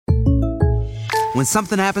When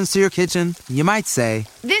something happens to your kitchen, you might say,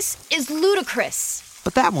 "This is ludicrous."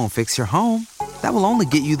 But that won't fix your home. That will only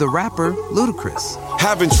get you the rapper, Ludacris.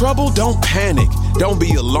 Having trouble? Don't panic. Don't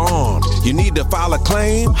be alarmed. You need to file a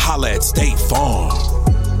claim? Holla at State Farm.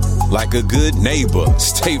 Like a good neighbor,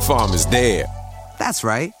 State Farm is there. That's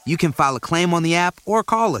right. You can file a claim on the app or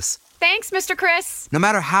call us. Thanks, Mr. Chris. No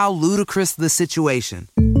matter how ludicrous the situation,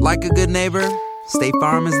 like a good neighbor, State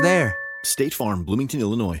Farm is there. State Farm, Bloomington,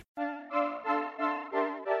 Illinois.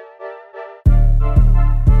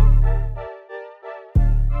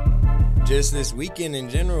 Just this weekend in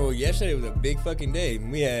general, yesterday was a big fucking day.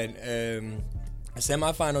 We had a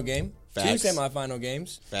semifinal game, Facts. 2 semifinal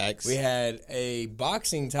games. Facts. We had a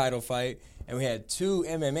boxing title fight, and we had 2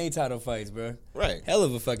 MMA title fights, bro. Right. Hell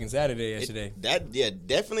of a fucking Saturday yesterday.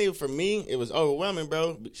 Definitely for me, it was overwhelming,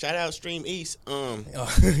 bro. Shout out Stream East.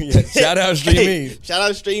 Shout out Stream East. Shout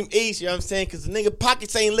out Stream East, you know what I'm saying? Because the nigga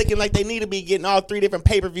pockets ain't looking like they need to be getting all 3 different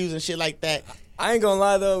pay-per-views and shit like that. I ain't gonna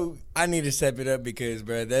lie, though. I need to step it up because,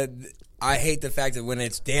 bro, I hate the fact that when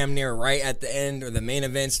it's damn near right at the end or the main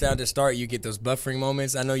event's about to start, you get those buffering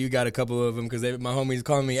moments. I know you got a couple of them because my homies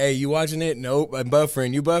calling me, "Hey, you watching it?" Nope, I'm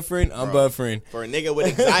buffering. You buffering? I'm buffering. For a nigga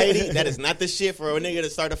with anxiety, that is not the shit for a nigga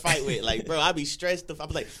to start a fight with. Like, bro, I be stressed. I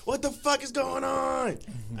be like, what the fuck is going on?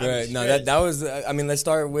 But no, that was. I mean, let's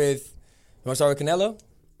start with. You want to start with Canelo?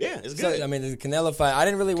 Yeah, it's good. So, I mean, the Canelo fight. I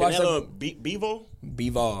didn't really watch Canelo Bivol.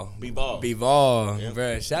 Bivol,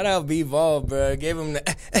 bro. Shout out Bivol, bro. Gave him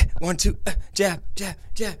the 1, 2, jab. That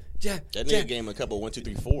nigga gave him a couple 1, 2,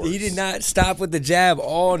 3, 4s. He did not stop with the jab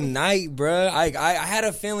all night, bro. I had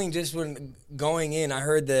a feeling just when going in, I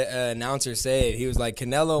heard the announcer say it. He was like,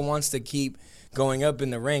 Canelo wants to keep going up in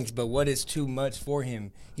the ranks, but what is too much for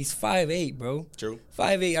him? He's 5'8", bro. True.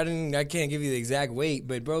 5'8". I can't give you the exact weight,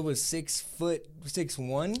 but bro was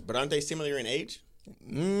 6'1". But aren't they similar in age?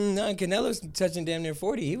 No, Canelo's touching damn near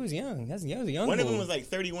 40. He was young. That was a young One boy. of them was like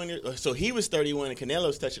 31 years. So he was 31, and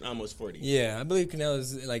Canelo's touching almost 40. Yeah, I believe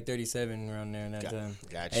Canelo's like 37 around there in that time.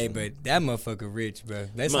 Gotcha. Hey, but that motherfucker rich, bro.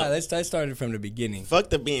 Let's start it from the beginning. Fuck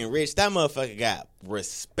the being rich. That motherfucker got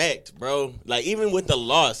respect, bro. Like, even with the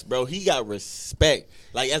loss, bro, he got respect.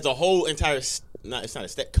 Like, as a whole entire, it's not a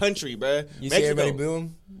state, country, bro. You Mexico. see everybody boo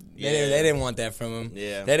him? Yeah. They didn't want that from him.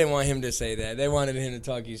 Yeah. They didn't want him to say that. They wanted him to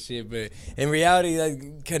talk his shit. But in reality,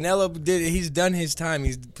 like Canelo he's done his time.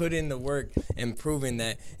 He's put in the work and proven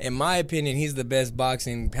that. In my opinion, he's the best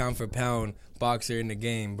boxing pound for pound boxer in the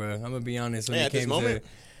game, bro. I'm gonna be honest. When at this moment,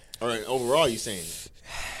 or overall, you saying?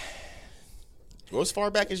 Go as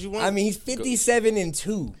far back as you want. I mean, he's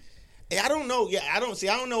 57-2. I don't know. Yeah, I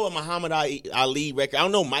don't know what Muhammad Ali record. I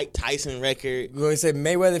don't know Mike Tyson record. Well, say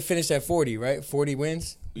Mayweather finished at 40, right? 40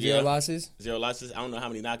 wins, 0 losses. 0 losses. I don't know how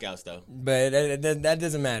many knockouts though. But that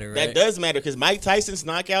doesn't matter, right? That does matter because Mike Tyson's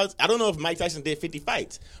knockouts. I don't know if Mike Tyson did 50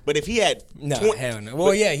 fights, but if he had hell no.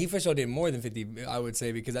 Well, yeah, he for sure did more than 50. I would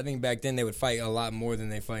say because I think back then they would fight a lot more than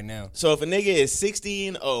they fight now. So if a nigga is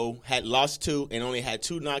 60-0, had lost 2, and only had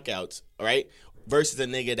 2 knockouts, all right. Versus a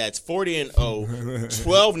nigga that's 40-0,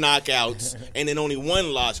 12 knockouts, and then only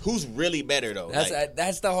 1 loss. Who's really better though?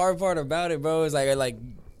 That's the hard part about it, bro. Is like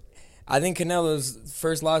I think Canelo's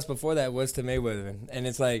first loss before that was to Mayweather, and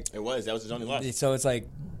it's like that was his only loss. So it's like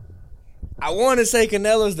I want to say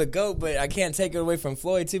Canelo's the GOAT, but I can't take it away from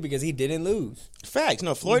Floyd too because he didn't lose. Facts.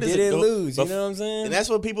 No, Floyd didn't lose. You know what I'm saying? And that's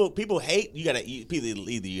what people hate. Either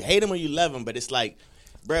you hate him or you love him, but it's like.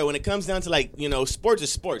 Bro, when it comes down to like sports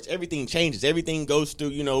is sports. Everything changes. Everything goes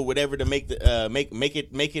through whatever to make the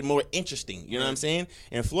make it more interesting. You know what I'm saying?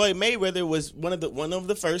 And Floyd Mayweather was one of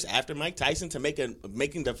the first after Mike Tyson to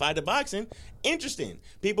making the fight of boxing interesting.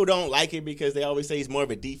 People don't like it because they always say he's more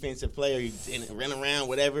of a defensive player and run around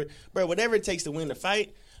whatever. Bro, whatever it takes to win the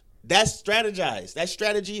fight. That's strategized. That's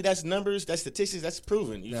strategy. That's numbers. That's statistics. That's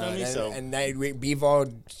proven. You feel me? And that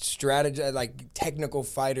Bivol strategy, like technical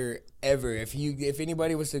fighter ever. If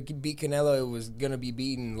anybody was to beat Canelo, it was gonna be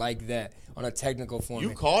beaten like that on a technical format.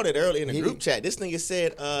 You called it early in the group chat. This nigga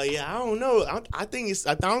said, "Yeah, I don't know. I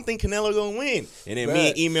don't think Canelo gonna win." And then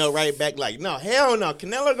me email right back like, "No, hell no,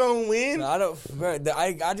 Canelo gonna win." I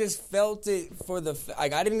just felt it for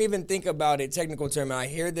I didn't even think about it technical term. I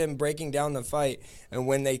hear them breaking down the fight, and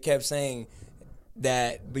when they kept saying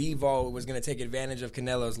that Bivol was gonna take advantage of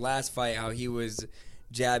Canelo's last fight, how he was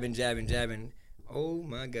jabbing. Oh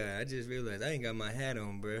my God! I just realized I ain't got my hat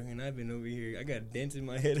on, bro, and I've been over here. I got dents in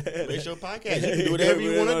my head. It's your podcast. You can do whatever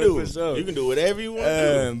you want to do. Sure. You can do whatever you want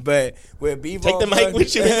to do. But with Bivol, take the mic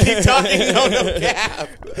with you and keep talking on the cap.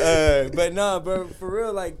 But no, bro, for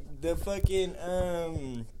real, like the fucking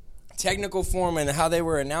technical form and how they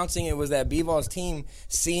were announcing it was that Bivol's team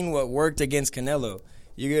seen what worked against Canelo.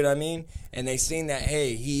 You get what I mean? And they seen that,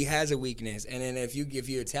 hey, he has a weakness. And then if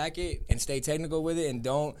you attack it and stay technical with it and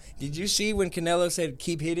don't. Did you see when Canelo said,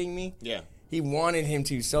 keep hitting me? Yeah. He wanted him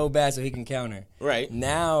to so bad so he can counter. Right.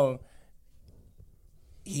 Now,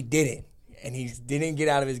 he didn't. And he didn't get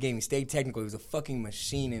out of his game. He stayed technical. He was a fucking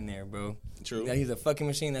machine in there, bro. True. He's a fucking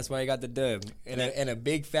machine. That's why he got the dub. In a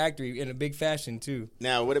big factory, in a big fashion, too.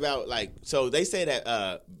 Now, what about, like, so they say that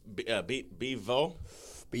Bivol,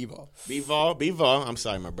 I'm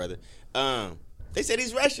sorry, my brother. They said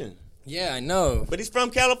he's Russian. Yeah, I know. But he's from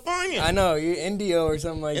California. I know. You're Indio or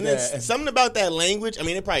something like and that. And then something about that language, I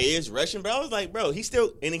mean, it probably is Russian, but I was like, bro, he's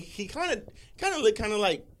still, and he kind of look kind of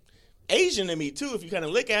like Asian to me, too, if you kind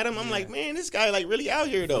of look at him. I'm like, man, this guy, like, really out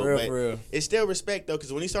here, though. For real. It's still respect, though,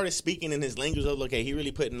 because when he started speaking in his language, I was like, okay, he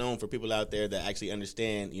really putting on for people out there that actually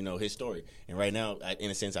understand, you know, his story. And right now,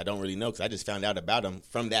 in a sense, I don't really know, because I just found out about him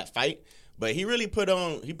from that fight. But he really put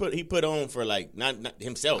on. He put on for, like, not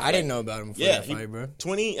himself. I didn't know about him before that fight, bro.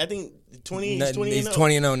 20. I think 20. He's 20. He's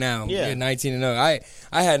 20-0 now. Yeah, 19-0.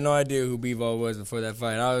 I had no idea who Bivol was before that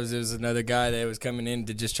fight. There was another guy that was coming in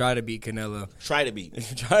to just try to beat Canelo. Try to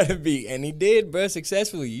beat, and he did, bro,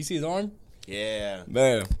 successfully. You see his arm? Yeah,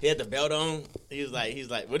 bro. He had the belt on. He's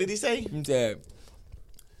like, what did he say? He said,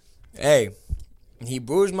 "Hey, he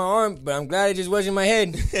bruised my arm, but I'm glad it just wasn't my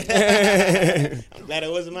head." I'm glad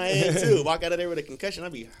it wasn't my head too. Walk out of there with a concussion,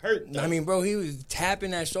 I'd be hurt. Though. I mean, bro, he was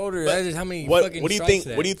tapping that shoulder. That's just how many what fucking do you strikes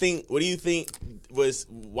think? What do you think was?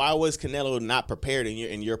 Why was Canelo not prepared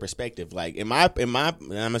in your perspective? Like I'm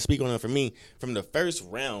gonna speak on it for me. From the first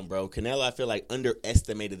round, bro, Canelo, I feel like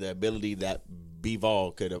underestimated the ability that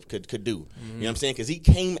Bivol could do. Mm-hmm. You know what I'm saying? Because he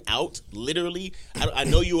came out literally. I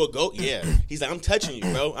know you a goat. Yeah. He's like, I'm touching you,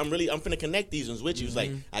 bro. I'm finna connect these ones with you. It's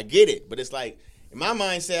like, I get it, but it's like, in my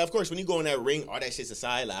mindset, of course, when you go in that ring, all that shit's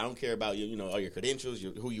aside. Like, I don't care about you know, all your credentials,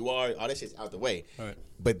 who you are, all that shit's out the way. Right.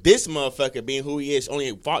 But this motherfucker, being who he is,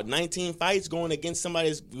 only fought 19 fights, going against somebody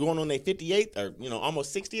that's going on their 58th or, you know,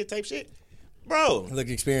 almost 60th type shit. Bro. Look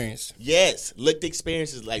experienced. Yes. Looked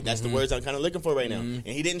experiences. Like, that's the words I'm kind of looking for right now. And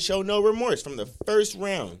he didn't show no remorse from the first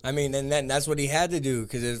round. I mean, and that's what he had to do.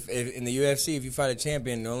 Because if in the UFC, if you fight a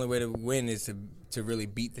champion, the only way to win is to really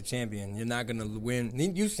beat the champion. You're not going to win.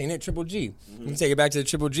 You've seen it, Triple G. You can take it back to the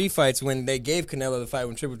Triple G fights when they gave Canelo the fight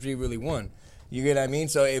when Triple G really won. You get what I mean?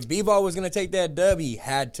 So if Bivol was going to take that dub, he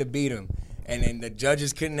had to beat him. And then the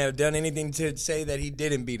judges couldn't have done anything to say that he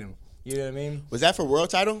didn't beat him. You know what I mean? Was that for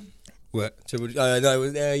world title? What? No, it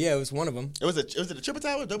was, yeah, it was one of them. Was it a triple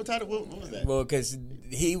title, double title? What was that? Well, because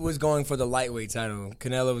he was going for the lightweight title.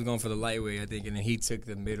 Canelo was going for the lightweight, I think, and then he took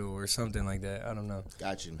the middle or something like that. I don't know.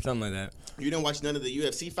 Got you. Something like that. You didn't watch none of the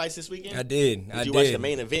UFC fights this weekend? I did. Did you watch the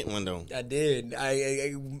main event one, though? I did.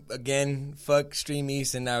 I again, fuck Stream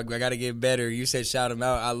East, and now I got to get better. You said shout him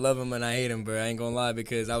out. I love him and I hate him, bro. I ain't going to lie,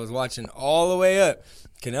 because I was watching all the way up.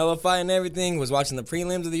 Canelo fight and everything. Was watching the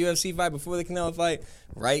prelims of the UFC fight before the Canelo fight.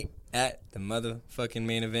 Right at the motherfucking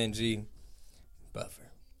main event, G. Buffer.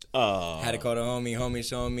 Had to call the homie. Homie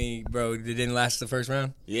showed me, bro, it didn't last the first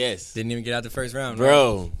round? Yes. Didn't even get out the first round,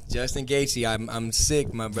 bro. Right? Justin Gaethje, I'm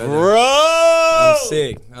sick, my brother. Bro! I'm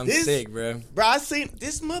sick. I'm sick, bro. Bro, I seen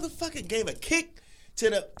this motherfucker gave a kick to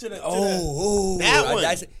the that one.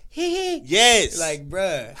 Yes. Like,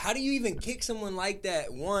 bruh, how do you even kick someone like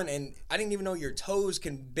that? One, and I didn't even know your toes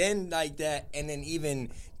can bend like that, and then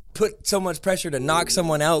even put so much pressure to knock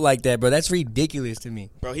someone out like that, bro. That's ridiculous to me.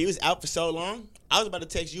 Bro, he was out for so long. I was about to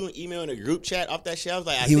text you an email in a group chat off that shit. I was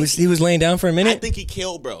like, he was laying down for a minute? I think he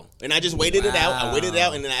killed, bro. And I just waited it out. I waited it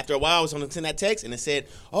out, and then after a while, I was on to send that text, and it said,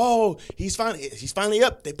 "Oh, he's finally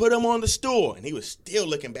up. They put him on the stool," and he was still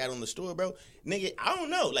looking bad on the stool, bro. Nigga, I don't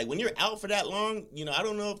know. Like, when you're out for that long, you know, I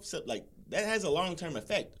don't know if like that has a long-term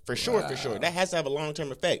effect for sure. For sure, that has to have a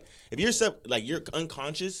long-term effect. If you're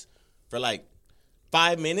unconscious for like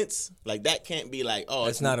 5 minutes, like that can't be like, oh,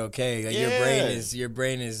 it's not okay. Like, your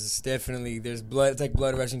brain is definitely, there's blood. It's like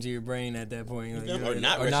blood rushing to your brain at that point. Like, or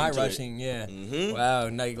not rushing. Yeah. Mm-hmm. Wow,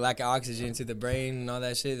 like lack of oxygen to the brain and all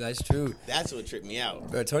that shit. That's true. That's what tripped me out.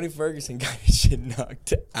 Bro, Tony Ferguson got his shit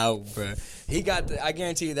knocked out, bro. I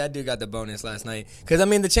guarantee you that dude got the bonus last night. Because, I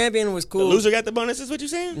mean, the champion was cool. The loser got the bonus, is what you're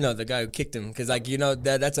saying? No, the guy who kicked him. Because, like, you know,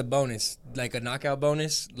 that's a bonus. Like a knockout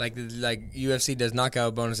bonus. Like UFC does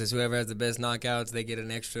knockout bonuses. Whoever has the best knockouts, they get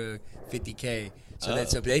an extra $50K. So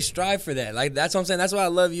they strive for that. Like, that's what I'm saying. That's why I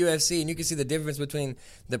love UFC. And you can see the difference between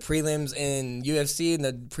the prelims in UFC and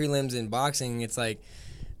the prelims in boxing. It's like,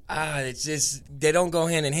 it's just, they don't go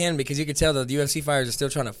hand in hand, because you can tell the UFC fighters are still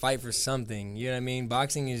trying to fight for something. You know what I mean?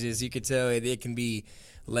 Boxing is just, you could tell it can be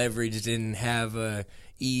leveraged and have a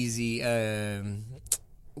easy,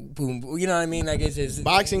 boom, you know what I mean? Like it's just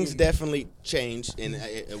Boxing's definitely changed, and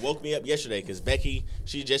it woke me up yesterday because Becky,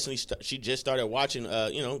 she just started watching,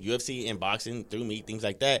 UFC and boxing through me, things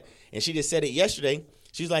like that, and she just said it yesterday.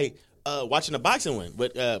 She's like watching the boxing one,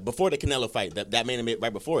 but before the Canelo fight, that main event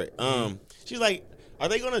right before it. She's like, are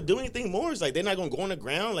they gonna do anything more? It's like they're not gonna go on the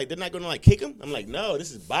ground, like they're not gonna like kick him. I'm like, no,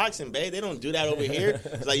 this is boxing, babe. They don't do that over here.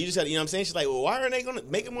 It's like you just have, you know what I'm saying? She's like, well, why aren't they gonna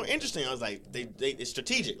make it more interesting? I was like, it's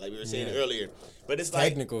strategic, like we were saying earlier. But it's like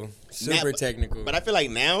technical, super technical. But I feel like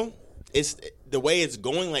now it's the way it's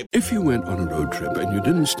going. Like If you went on a road trip and you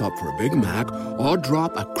didn't stop for a Big Mac or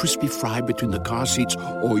drop a crispy fry between the car seats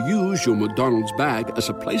or use your McDonald's bag as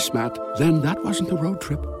a placemat, then that wasn't a road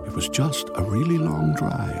trip. It was just a really long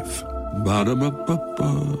drive.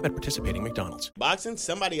 Ba-da-ba-ba-ba. At participating McDonald's. boxing,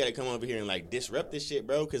 somebody got to come over here and like disrupt this shit,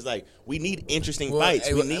 bro. Because like we need interesting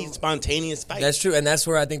fights. We need spontaneous fights. That's true, and that's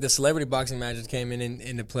where I think the celebrity boxing matches came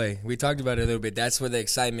into play. We talked about it a little bit. That's where the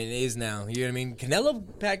excitement is now. You know what I mean?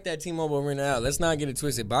 Canelo packed that T-Mobile Arena out. Let's not get it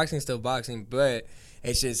twisted. Boxing's still boxing, but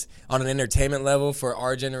it's just on an entertainment level for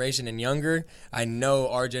our generation and younger. I know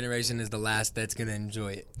our generation is the last that's gonna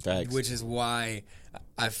enjoy it. Facts. Which is why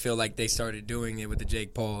I feel like they started doing it with the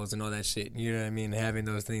Jake Pauls and all that shit. You know what I mean? Having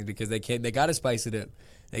those things because they got to spice it up.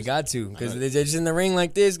 They got to because they're just in the ring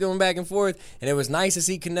like this, going back and forth. And it was nice to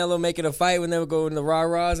see Canelo make it a fight when they would go in the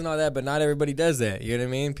rah-rahs and all that, but not everybody does that. You know what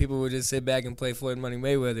I mean? People would just sit back and play Floyd Money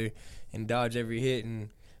Mayweather and dodge every hit and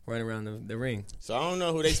run around the ring. So I don't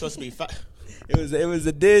know who they supposed to be fighting. It was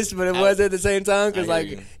a diss, but it was at the same time because I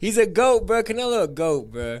hear you. he's a GOAT, bro. Canelo a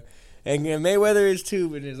GOAT, bro. And Mayweather is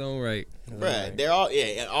too in his own right. Bruh, they're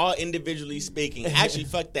all individually speaking. Actually,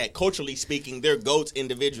 fuck that. Culturally speaking, they're goats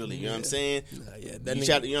individually. You know what I'm saying? You know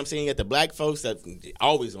what I'm saying? You got the black folks that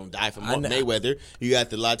always gonna die for Mayweather. You got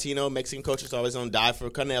the Latino, Mexican cultures always gonna die for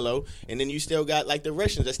Canelo. And then you still got like the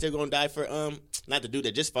Russians that still gonna die for not the dude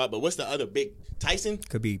that just fought, but what's the other big Tyson?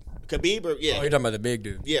 Khabib. Or yeah. Oh, you're talking about the big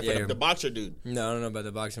dude. Yeah, for the boxer dude. No, I don't know about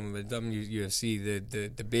the boxing, but UFC,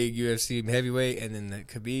 the big UFC heavyweight, and then the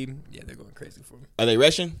Khabib. Yeah, they're going crazy for him. Are they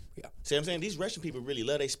Russian? Yeah. See what I'm saying? These Russian people really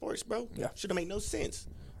love their sports, bro. Yeah. Shouldn't make no sense.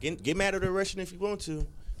 Get mad at the Russian if you want to.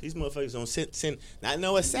 These motherfuckers gonna send not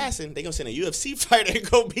no assassin. They gonna send a UFC fighter to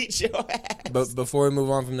go beat your ass. But before we move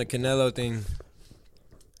on from the Canelo thing,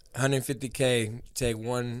 $150K, take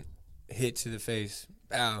one hit to the face.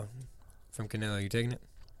 Ow. From Canelo. You taking it?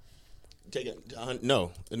 Take it?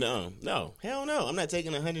 No. Hell no. I'm not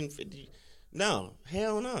taking 150. No.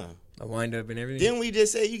 Hell no. A wind up and everything? Didn't we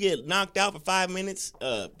just say you get knocked out for 5 minutes?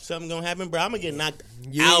 Something gonna happen, bro. I'm gonna get knocked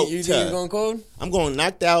out. You think you're going cold? I'm going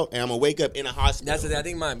knocked out, and I'm gonna wake up in a hospital. That's the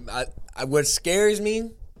thing. I think what scares me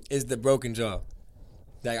is the broken jaw.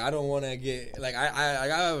 Like I don't want to get like I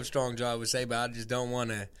have a strong jaw, I would say, but I just don't want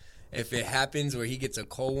to. If it happens where he gets a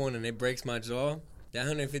cold one and it breaks my jaw, that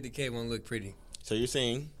 $150K won't look pretty. So you're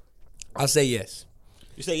saying? I'll say yes.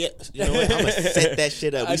 You say yes. You know what? I'm gonna set that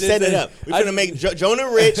shit up. We set it up. We finna make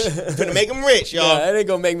Jonah rich. We finna make him rich, y'all. Yeah, that ain't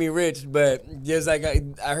gonna make me rich, but just like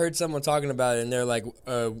I heard someone talking about it, and they're like,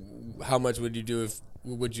 "How much would you do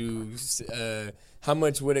how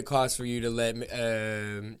much would it cost for you to let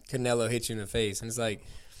Canelo hit you in the face?" And it's like,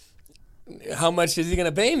 how much is he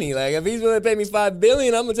gonna pay me? Like, if he's willing to pay me $5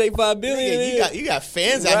 billion, I'm gonna take $5 billion. Nigga, you got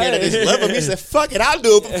fans out here that just love him. He said, "Fuck it, I'll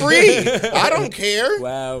do it for free. I don't care."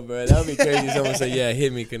 Wow, bro, that would be crazy. Someone say, "Yeah,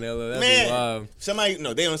 hit me, Canelo." That'd be wild. Somebody,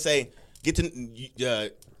 no, they don't say you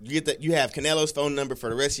have Canelo's phone number for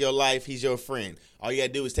the rest of your life. He's your friend. All you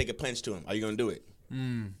gotta do is take a punch to him. Are you gonna do it?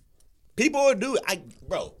 People will do it.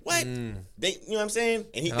 Bro, what? They, you know what I'm saying?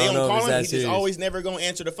 And they don't call him. He's just always never going to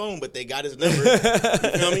answer the phone, but they got his number. You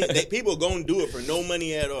know what I mean? People going to do it for no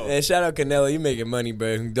money at all. And shout out Canelo. You making money,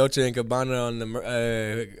 bro. Dolce & Gabbana on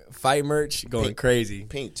the fight merch going crazy.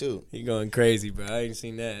 Pink, too. He going crazy, bro. I ain't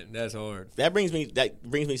seen that. That's hard. That brings me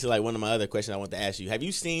to like one of my other questions I want to ask you. Have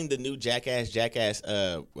you seen the new Jackass,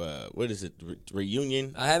 what is it,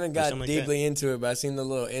 reunion? I haven't got deeply into it, but I seen the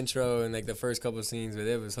little intro and like the first couple of scenes, but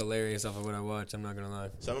it was hilarious off of what I watched. I'm not going to lie.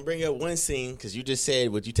 So I'm going to bring up one scene because you just said,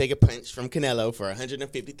 would you take a punch from Canelo for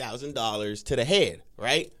 $150,000 to the head,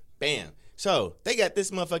 right? Bam. So they got this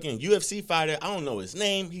motherfucking UFC fighter. I don't know his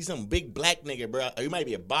name. He's some big black nigga, bro. Or he might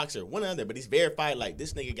be a boxer, one or other, but he's verified like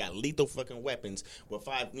this nigga got lethal fucking weapons with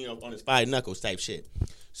on his 5 knuckles type shit.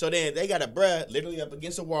 So then they got a bruh literally up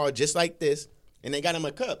against a wall just like this, and they got him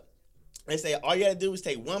a cup. They say all you gotta do is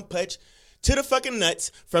take one punch to the fucking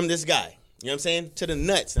nuts from this guy. You know what I'm saying? To the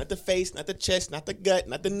nuts, not the face, not the chest, not the gut,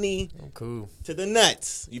 not the knee. Oh, cool. To the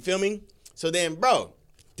nuts. You feel me? So then, bro,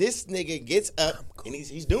 This nigga gets up and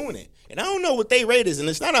he's doing it. And I don't know what they rate is, and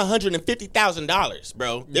it's not $150,000,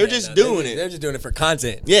 bro. They're just doing it. They're just doing it for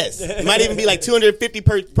content. Yes. It might even be like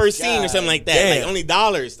 $250 per scene or something like that. Damn. Like only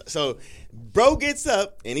dollars. So bro gets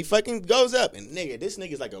up and he fucking goes up. And nigga, this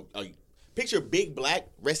nigga's like a picture Big Black,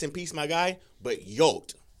 rest in peace, my guy, but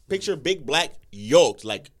yoked. Picture Big Black yoked,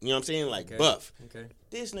 like, you know what I'm saying? Like buff. Okay.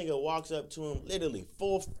 This nigga walks up to him, literally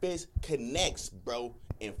full fist, connects, bro,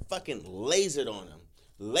 and fucking lays it on him.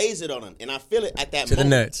 And I feel it at that moment. To the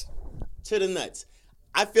nuts. To the nuts.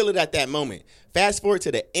 I feel it at that moment. Fast forward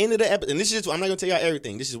to the end of the episode, and this is I'm not gonna tell y'all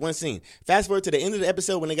everything. This is one scene. Fast forward to the end of the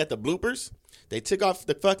episode when they got the bloopers. They took off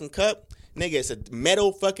the fucking cup. Nigga, it's a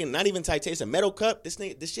metal fucking, not even titanium, it's a metal cup. This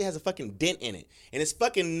shit has a fucking dent in it. And it's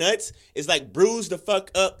fucking nuts. It's like bruised the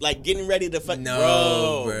fuck up, like getting ready to fuck.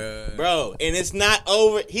 No, bro. And it's not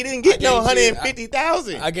over. He didn't get no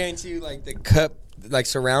 150,000. I guarantee you, like the cup, like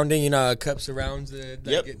surrounding, you know, a cup surrounds it.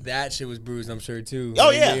 Like Yep. That shit was bruised, I'm sure too. Oh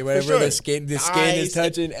Like, yeah, whatever for sure. the skin is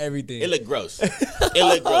touching, everything. It looked gross.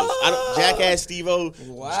 Jackass Steve-O,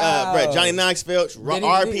 bro, Johnny Knoxville, RP, Ryan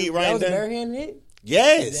That was a Dunn. barehand hit?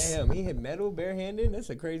 Yes. Damn, he hit metal barehanded?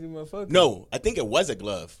 That's a crazy motherfucker. No, I think it was a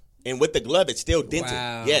glove. And with the glove, it's still dented.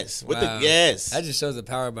 Wow. Yes. Wow. Yes. That just shows the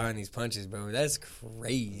power behind these punches, bro. That's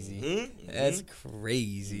crazy. Mm-hmm. That's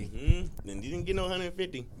crazy. Mm-hmm. And you didn't get no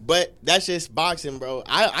 150. But that's just boxing, bro.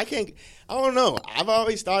 I don't know. I've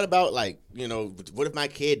always thought about, like, you know, what if my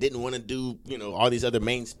kid didn't want to do, you know, all these other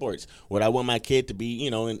main sports? Would I want my kid to be, you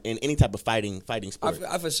know, in any type of fighting sport?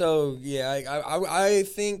 I for sure, yeah. I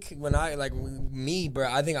think when I, like, me, bro,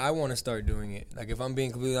 I think I want to start doing it. Like, if I'm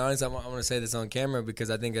being completely honest, I want to say this on camera because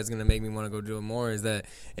I think that's going to make me want to go do it more, is that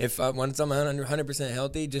once I'm 100%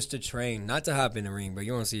 healthy, just to train, not to hop in the ring, but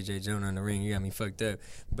you won't see Jay Jonah in the ring. You got me fucked up.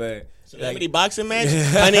 But celebrity boxing match,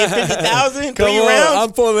 150,000, 3 on, rounds.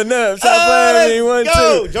 I'm pulling up. Stop playing with me.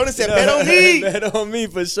 Go. Jonas said, bet on me. Bet on me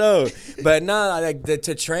for sure. But nah, like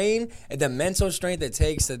to train, the mental strength it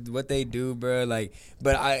takes, what they do, bro. Like,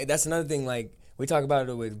 but that's another thing. Like we talk about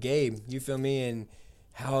it with Gabe. You feel me? And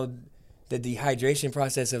how the dehydration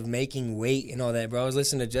process of making weight and all that, bro. I was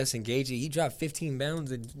listening to Justin Gaethje. He dropped 15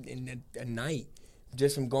 pounds in a night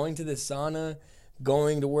just from going to the sauna.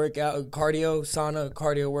 Going to work out,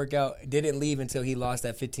 cardio workout, didn't leave until he lost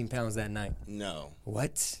that 15 pounds that night. No.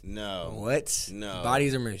 What? No. What? No.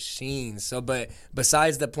 Bodies are machines. So, but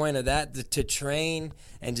besides the point of that, to train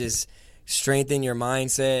and just strengthen your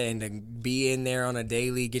mindset and to be in there on a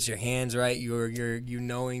daily, get your hands right, you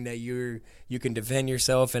knowing that you can defend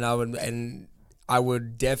yourself, and I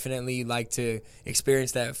would definitely like to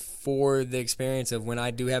experience that for the experience of when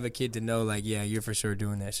I do have a kid to know, like, yeah, you're for sure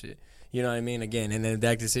doing that shit. You know what I mean? Again, and then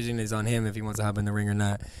that decision is on him if he wants to hop in the ring or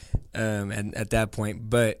not. And at that point,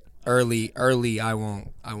 but early, I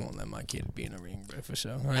won't let my kid be in the ring, bro, for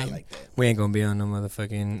sure. Right? I like that. We ain't gonna be on no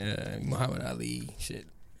motherfucking Muhammad Ali shit.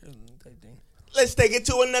 Let's take it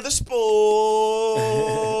to another sport.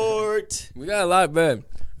 We got a lot, bro.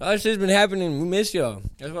 A lot of shit's been happening. We miss y'all.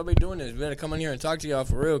 That's why we're doing this. We better come on here and talk to y'all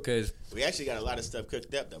for real, because we actually got a lot of stuff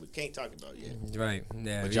cooked up that we can't talk about yet. Right.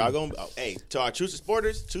 Yeah. But y'all gonna, to our true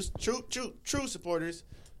supporters, true supporters,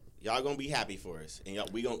 y'all gonna be happy for us, and y'all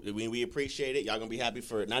we appreciate it. Y'all gonna be happy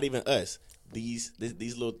for not even us. These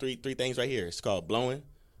little three things right here. It's called Blowing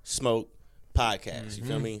Smoke Podcast. You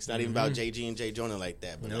feel me? It's not even about JG and Jay Jonah like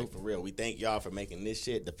that, but like, for real, we thank y'all for making this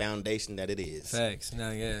shit the foundation that it is. Facts.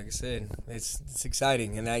 No, yeah, like I said, it's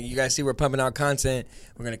exciting, and now you guys see we're pumping out content.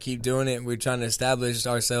 We're gonna keep doing it. We're trying to establish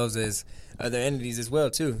ourselves as other entities as well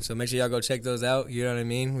too. So make sure y'all go check those out. You know what I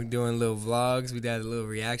mean? We're doing little vlogs. We got little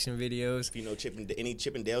reaction videos. If you know any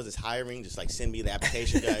Chippendales is hiring, just like send me the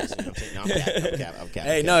application, guys. You know what I'm saying? No, I'm capping.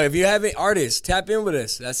 Hey, no, if you have artists, tap in with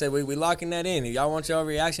us. I said we locking that in. If y'all want y'all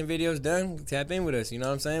reaction videos done, tap in with us. You know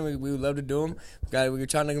what I'm saying? We would love to do them. We're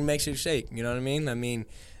trying to make shit shake. You know what I mean?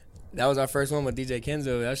 That was our first one with DJ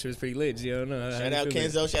Kenzo. That shit was pretty lit. You know, shout out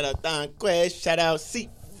Kenzo. Shout out Don Quest. Shout out C5.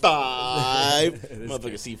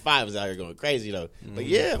 Motherfucker C5 is out here going crazy though. But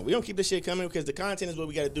yeah, we don't keep this shit coming because the content is what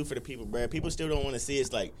we got to do for the people, bro. People still don't want to see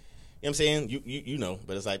us, like, you know what I'm saying? You know,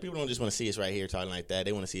 but it's like people don't just want to see us right here talking like that.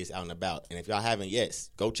 They want to see us out and about. And if y'all haven't,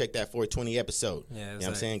 go check that 420 episode. Yeah, you know what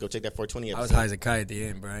I'm saying? Go check that 420 episode. I was high as a kite at the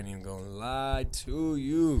end, bro. I ain't even gonna lie to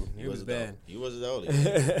you. It was bad. You wasn't the only.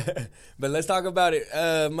 But let's talk about it.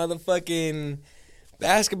 Motherfucking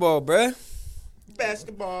basketball, bro.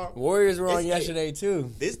 Basketball. Warriors were on yesterday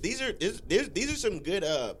too. These are some good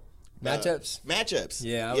matchups.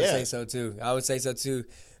 Yeah, I would say so too.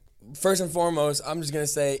 First and foremost, I'm just gonna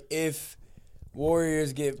say if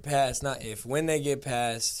Warriors get past, when they get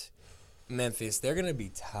past Memphis, they're gonna be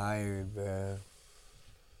tired, bro.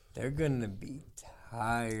 They're gonna be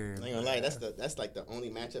tired. I ain't gonna lie, that's like the only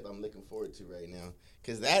matchup I'm looking forward to right now.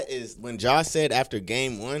 Cause that is when Josh said after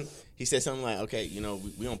game 1, he said something like, "Okay,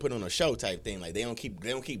 we don't put on a show type thing. Like they don't keep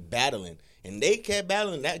battling, and they kept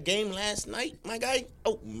battling that game last night. My guy,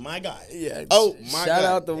 oh my God, Yeah. oh my God. Shout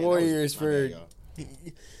out the Man, Warriors for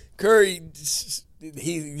Curry.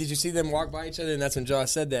 Did you see them walk by each other? And that's when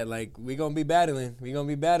Josh said that, like, we gonna be battling,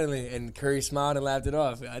 and Curry smiled and laughed it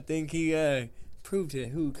off. I think he proved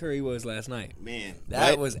who Curry was last night. Man,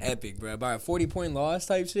 that was epic, bro. By a 40-point loss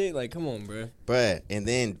type shit, like, come on, bro. Bruh, and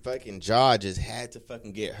then fucking Jaw just had to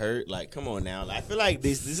fucking get hurt. Like, come on now. Like, I feel like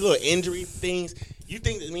these little injury things, you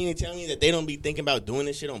think that mean to tell me that they don't be thinking about doing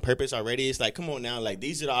this shit on purpose already? It's like, come on now. Like,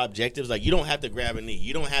 these are the objectives. Like, you don't have to grab a knee.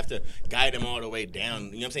 You don't have to guide him all the way down.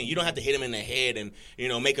 You know what I'm saying? You don't have to hit him in the head and,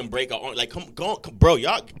 make him break a arm. Like, come bro,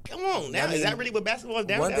 y'all, come on now. Is that really what basketball is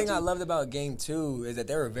down to? One thing I loved about game 2 is that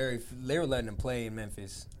they were letting them play in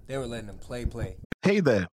Memphis. They were letting them play. Hey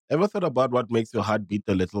there, ever thought about what makes your heart beat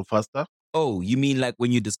a little faster? Oh, you mean like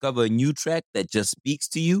when you discover a new track that just speaks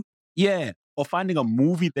to you? Yeah, or finding a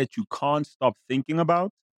movie that you can't stop thinking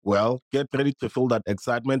about? Well, get ready to feel that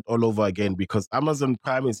excitement all over again because Amazon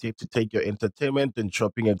Prime is here to take your entertainment and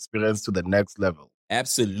shopping experience to the next level.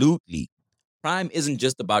 Absolutely. Prime isn't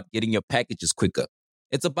just about getting your packages quicker.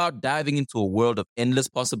 It's about diving into a world of endless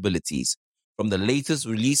possibilities, from the latest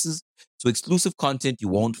releases to exclusive content you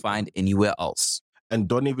won't find anywhere else. And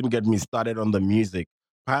don't even get me started on the music.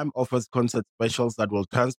 Prime offers concert specials that will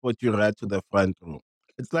transport you right to the front row.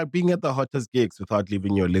 It's like being at the hottest gigs without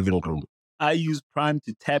leaving your living room. I use Prime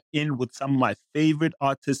to tap in with some of my favorite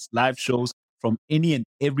artists' live shows from any and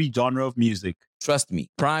every genre of music. Trust me,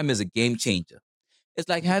 Prime is a game changer. It's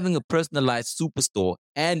like having a personalized superstore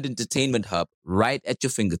and entertainment hub right at your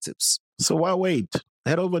fingertips. So why wait?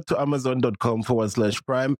 Head over to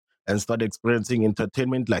amazon.com/Prime and start experiencing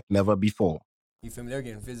entertainment like never before. You feel me? They're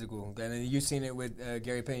getting physical. And you seen it with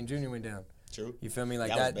Gary Payton Jr. went down. True. You feel me? Like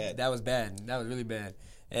that was bad. That was bad. That was really bad.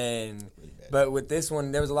 But with this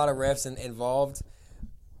one, there was a lot of refs involved.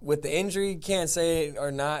 With the injury, can't say it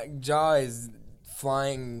or not. Jaw is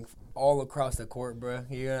flying all across the court, bro.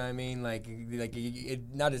 You know what I mean? Like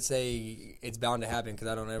not to say it's bound to happen because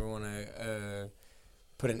I don't ever want to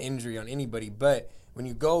put an injury on anybody. But when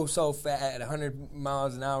you go so fast at 100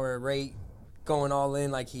 miles an hour rate, going all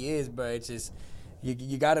in like he is, but it's just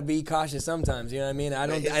you got to be cautious sometimes. You know what I mean?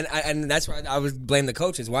 And that's why I would blame the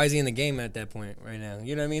coaches. Why is he in the game at that point right now?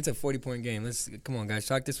 You know what I mean? It's a 40-point game. Come on, guys,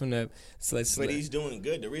 chalk this one up. But he's doing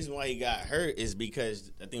good. The reason why he got hurt is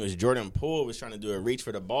because I think it was Jordan Poole was trying to do a reach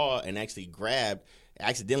for the ball and actually grabbed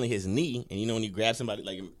accidentally his knee. And when you grab somebody,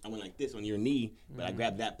 like I went like this on your knee, but I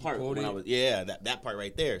grabbed that part when I was that part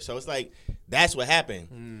right there. So it's like that's what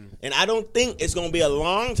happened. And I don't think it's gonna be a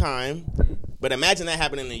long time. But imagine that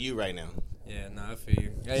happening to you right now. Yeah, no, I feel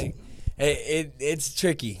you. Hey, it's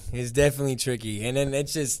tricky. It's definitely tricky. And then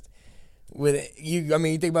it's just with you. I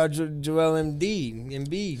mean, you think about Joel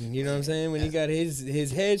Embiid. You know what I'm saying? When he got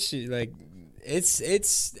his head shit, like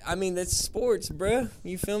it's. I mean, that's sports, bruh.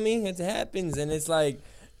 You feel me? It happens, and it's like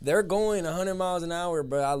they're going 100 miles an hour.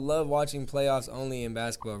 But I love watching playoffs only in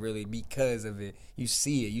basketball, really, because of it. You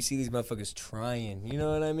see it. You see these motherfuckers trying. You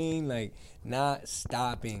know what I mean? Like not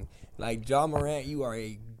stopping. Like Ja Morant, you are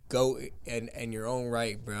a GOAT in your own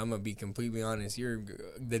right, bro. I'm gonna be completely honest. You're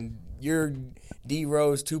D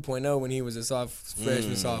Rose 2.0 when he was a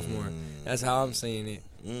freshman sophomore. That's how I'm saying it.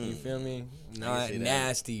 You feel me? Not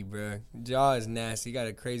nasty, bro. Ja is nasty. He got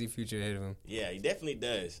a crazy future ahead of him. Yeah, he definitely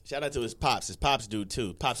does. Shout out to his pops. His pops do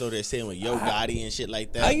too. Pops over there sitting with Yo Gotti and shit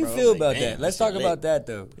like that. How you feel about that? Let's talk about that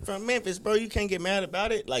though. From Memphis, bro, you can't get mad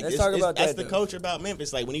about it. Like, let's talk about that's that. That's the culture about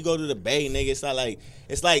Memphis. Like when you go to the Bay, nigga,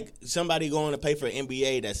 it's like somebody going to pay for an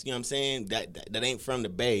NBA. That's, you know what I'm saying, that ain't from the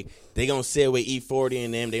Bay. They gonna sit with E40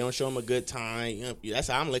 and them. They gonna show them a good time. You know, that's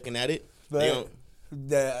how I'm looking at it. But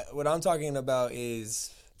what I'm talking about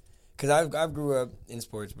is. Because I grew up in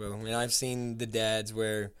sports, bro, and I've seen the dads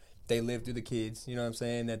where they live through the kids, you know what I'm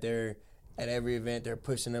saying, that they're at every event, they're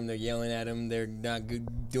pushing them, they're yelling at them, they're not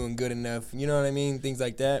doing good enough, you know what I mean, things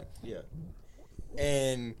like that. Yeah.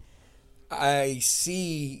 And I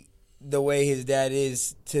see the way his dad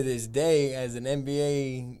is to this day as an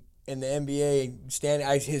NBA, in the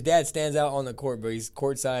NBA, his dad stands out on the court, bro. He's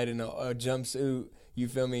courtside in a jumpsuit. You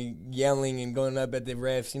feel me? Yelling and going up at the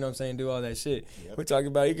refs, you know what I'm saying? Do all that shit. Yep. We're talking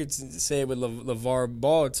about, you could say it with LeVar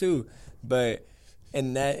Ball too, but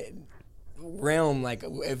and that realm, like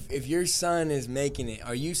if your son is making it,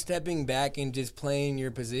 are you stepping back and just playing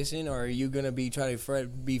your position, or are you gonna be trying to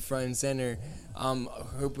be front and center,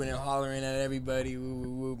 hooping and hollering at everybody, whoop,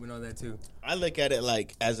 whoop, whoop, and all that too? I look at it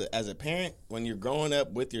like as a parent, when you're growing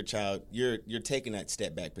up with your child, you're taking that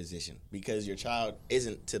step back position because your child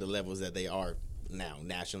isn't to the levels that they are now,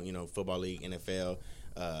 national, football league, NFL,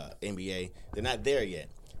 NBA. They're not there yet.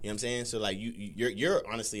 You know what I'm saying? So like you're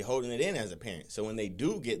honestly holding it in as a parent. So when they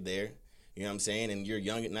do get there, you know what I'm saying, and you're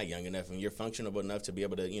not young enough, and you're functional enough to be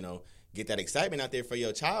able to, get that excitement out there for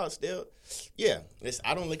your child still, yeah.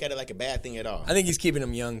 I don't look at it like a bad thing at all. I think he's keeping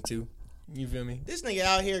them young too. You feel me? This nigga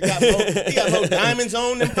out here got more diamonds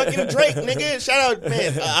on than fucking Drake, nigga. Shout out,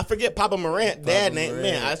 man. I forget Papa Morant, dad name.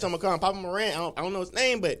 Man, I told him to call him Papa Morant. I don't know his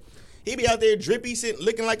name, but he be out there drippy,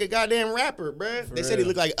 looking like a goddamn rapper, bruh. They said he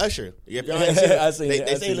looked like Usher. If y'all ain't seen it,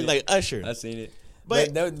 they say he looked like Usher. I seen it.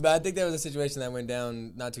 But I think there was a situation that went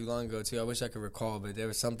down not too long ago, too. I wish I could recall, but there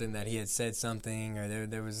was something that he had said something, or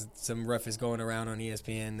there was some ruckus going around on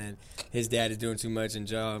ESPN that his dad is doing too much, and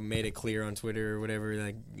Ja made it clear on Twitter or whatever,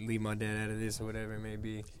 like, leave my dad out of this or whatever it may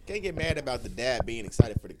be. Can't get mad about the dad being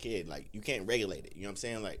excited for the kid. Like, you can't regulate it. You know what I'm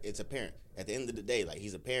saying? Like, it's a parent. At the end of the day, like,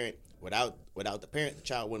 he's a parent. Without the parent, the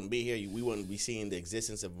child wouldn't be here. We wouldn't be seeing the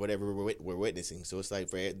existence of whatever we're witnessing. So it's like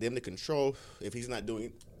for them to control, if he's not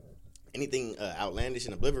doing anything outlandish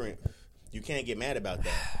and oblivious, you can't get mad about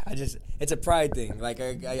that. It's a pride thing. Like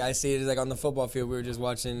I see it as like on the football field. We were just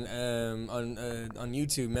watching on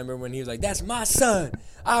YouTube. Remember when he was like, "That's my son.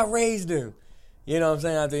 I raised him." You know what I'm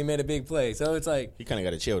saying? After he made a big play. So it's like he kind of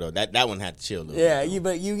got to chill though. That one had to chill though. Yeah,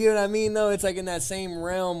 but you get what I mean though. It's like in that same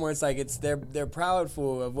realm where it's like they're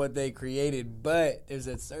proudful of what they created, but there's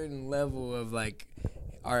a certain level of like,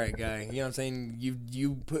 all right, guy. You know what I'm saying?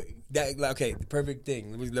 You put that, okay, the perfect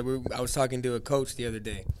thing. I was talking to a coach the other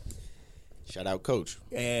day. Shout out, coach.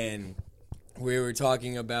 And we were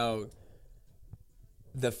talking about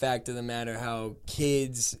the fact of the matter how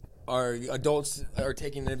adults are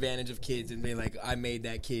taking advantage of kids and being like, I made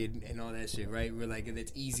that kid and all that shit, right? We're like,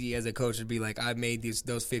 it's easy as a coach to be like, I made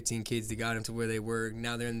those 15 kids that got them to where they were.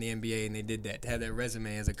 Now they're in the NBA and they did that. To have that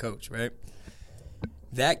resume as a coach, right?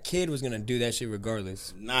 That kid was going to do that shit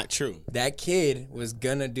regardless. Not true. That kid was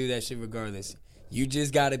going to do that shit regardless. You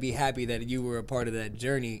just got to be happy that you were a part of that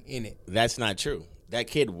journey in it. That's not true. That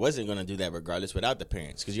kid wasn't going to do that regardless without the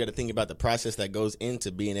parents, because you got to think about the process that goes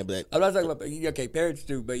into being able to. I'm not talking about, okay, parents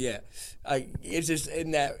do, but yeah. It's just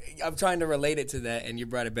in that, I'm trying to relate it to that, and you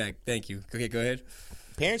brought it back. Thank you. Okay, go ahead.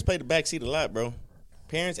 Parents play the backseat a lot, bro.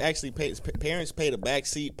 Parents pay the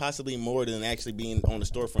backseat possibly more than actually being on the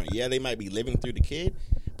storefront. Yeah, they might be living through the kid,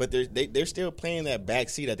 but they're still playing that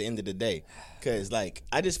backseat at the end of the day. Because, like,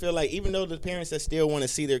 I just feel like even though the parents that still want to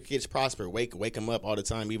see their kids prosper, wake them up all the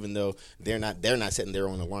time, even though they're not setting their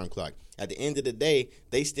own alarm clock. At the end of the day,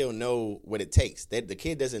 they still know what it takes. The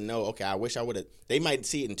kid doesn't know, okay, I wish I would have. They might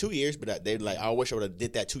see it in 2 years, but they're like, I wish I would have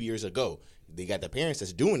did that 2 years ago. They got the parents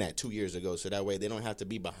that's doing that 2 years ago, so that way they don't have to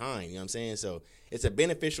be behind. You know what I'm saying? So it's a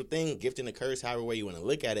beneficial thing, gift and a curse, however way you want to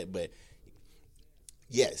look at it. But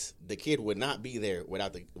yes, the kid would not be there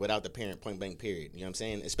without the parent, point blank, period. You know what I'm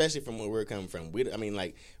saying? Especially from where we're coming from.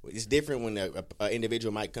 It's different when an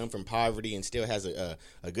individual might come from poverty and still has a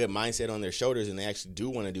good mindset on their shoulders, and they actually do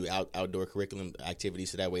want to do outdoor curriculum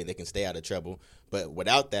activities so that way they can stay out of trouble. But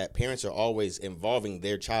without that, parents are always involving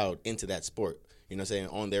their child into that sport. You know what I'm saying,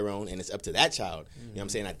 on their own, and it's up to that child, you know what I'm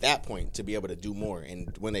saying, at that point to be able to do more.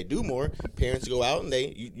 And when they do more, parents go out and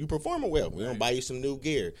you perform well. We're going to buy you some new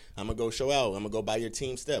gear. I'm going to go show out. I'm going to go buy your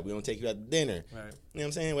team stuff. We're going to take you out to dinner. Right. You know what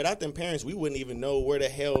I'm saying? Without them parents, we wouldn't even know where the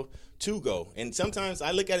hell to go. And sometimes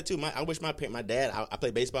I look at it too. I wish my dad, I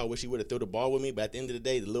play baseball, I wish he would have threw the ball with me. But at the end of the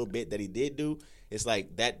day, the little bit that he did do, it's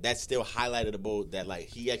like that's still highlightable that, like,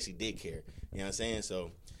 he actually did care. You know what I'm saying?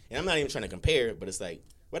 So, and I'm not even trying to compare, but it's like,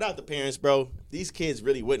 without the parents, bro, these kids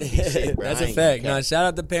really wouldn't be shit, bro. That's a fact. No, shout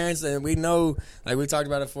out the parents, and we know, like we talked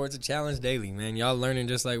about it before, it's a challenge daily, man. Y'all learning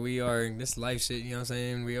just like we are. This life shit, you know what I'm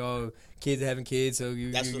saying? We all kids having kids, so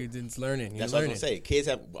it's learning. That's what I was gonna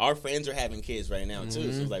say. Our friends are having kids right now too.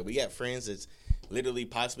 Mm-hmm. So like we got friends that's literally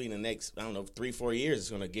possibly in the next, 3-4 years, it's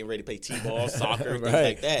going to get ready to play T-ball, soccer, right. things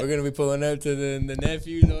like that. We're going to be pulling up to the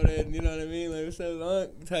nephews, all that, you know what I mean? Like, what's up,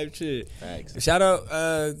 Unc? Type shit. Thanks. Shout out,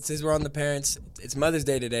 since we're on the parents, it's Mother's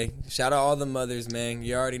Day today. Shout out all the mothers, man.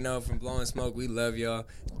 You already know from Blowing Smoke, we love y'all.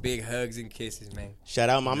 Big hugs and kisses, man. Shout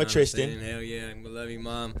out Mama Tristan. Hell yeah, we love you,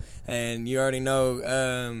 Mom. And you already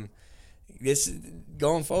know, this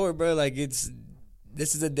going forward, bro, like this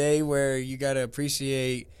is a day where you got to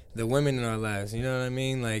appreciate the women in our lives, you know what I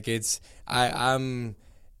mean? Like I'm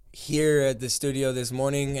here at the studio this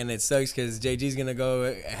morning, and it sucks because JG's gonna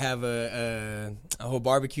go have a whole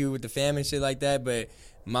barbecue with the fam and shit like that, but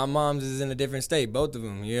my mom's is in a different state, both of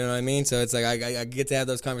them, you know what I mean? So it's like I get to have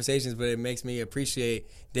those conversations, but it makes me appreciate,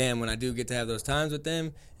 damn, when I do get to have those times with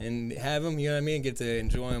them and have them, you know what I mean, get to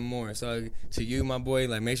enjoy them more. So to you, my boy,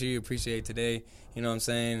 like, make sure you appreciate today, you know what I'm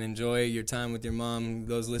saying? Enjoy your time with your mom.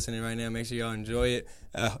 Those listening right now, make sure y'all enjoy it.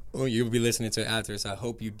 You'll be listening to it after, so I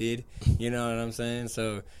hope you did, you know what I'm saying?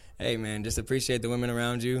 So, hey, man, just appreciate the women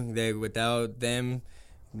around you. Without them,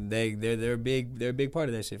 they're a big part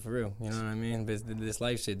of that shit, for real. You know what I mean? But this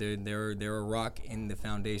life shit, they're a rock in the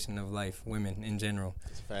foundation of life. Women in general.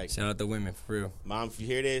 That's a fact. Shout out to women, for real. Mom, if you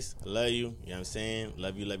hear this, I love you. You know what I'm saying?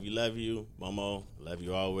 Love you, love you, love you. Momo, love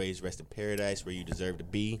you always. Rest in paradise where you deserve to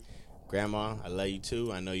be. Grandma, I love you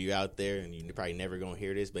too. I know you're out there and you're probably never gonna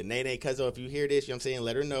hear this, but Nene, Cuzzo, if you hear this, you know what I'm saying,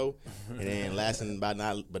 let her know. And then last but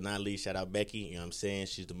not least, shout out Becky. You know what I'm saying?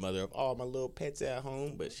 She's the mother of all my little pets at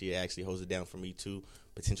home, but she actually holds it down for me too.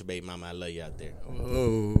 Potential baby mama, I love you out there.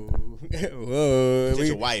 Whoa.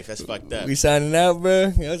 Potential wife, that's fucked up. We signing out, bro.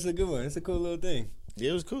 That's a good one. It's a cool little thing.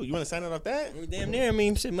 Yeah, it was cool. You want to sign it off that? Damn near. I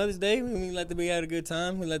mean, shit, Mother's Day. We had a good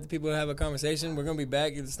time. We let the people have a conversation. We're going to be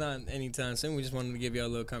back. It's not anytime soon. We just wanted to give y'all a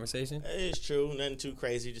little conversation. It's true. Nothing too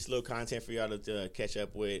crazy. Just a little content for y'all to catch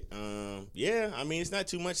up with. Yeah, I mean, it's not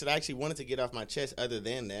too much that I actually wanted to get off my chest other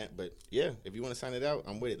than that. But, yeah, if you want to sign it out,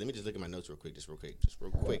 I'm with it. Let me just look at my notes real quick. Just real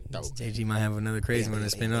quick, though. JG might have another crazy one to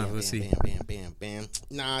spin off. Let's see. Bam.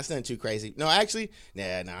 Nah, it's nothing too crazy. No, actually,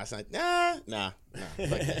 nah, it's not. Nah.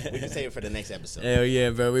 Fuck that. We can save it for the next episode. Hell yeah,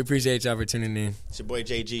 bro. We appreciate y'all for tuning in. It's your boy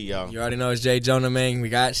JG, y'all. You already know it's Jay Jonah, man. We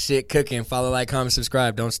got shit cooking. Follow, like, comment,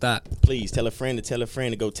 subscribe. Don't stop. Please tell a friend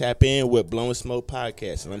to go tap in with Blowing Smoke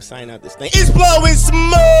Podcast. And I'm signing out this thing. It's Blowing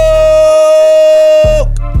Smoke!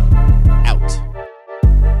 Out.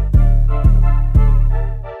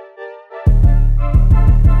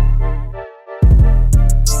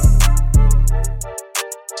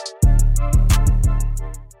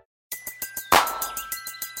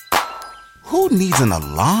 Who needs an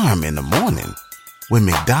alarm in the morning when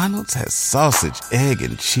McDonald's has sausage, egg,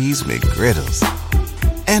 and cheese McGriddles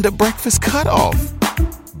and a breakfast cutoff?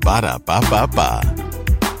 Ba-da-ba-ba-ba.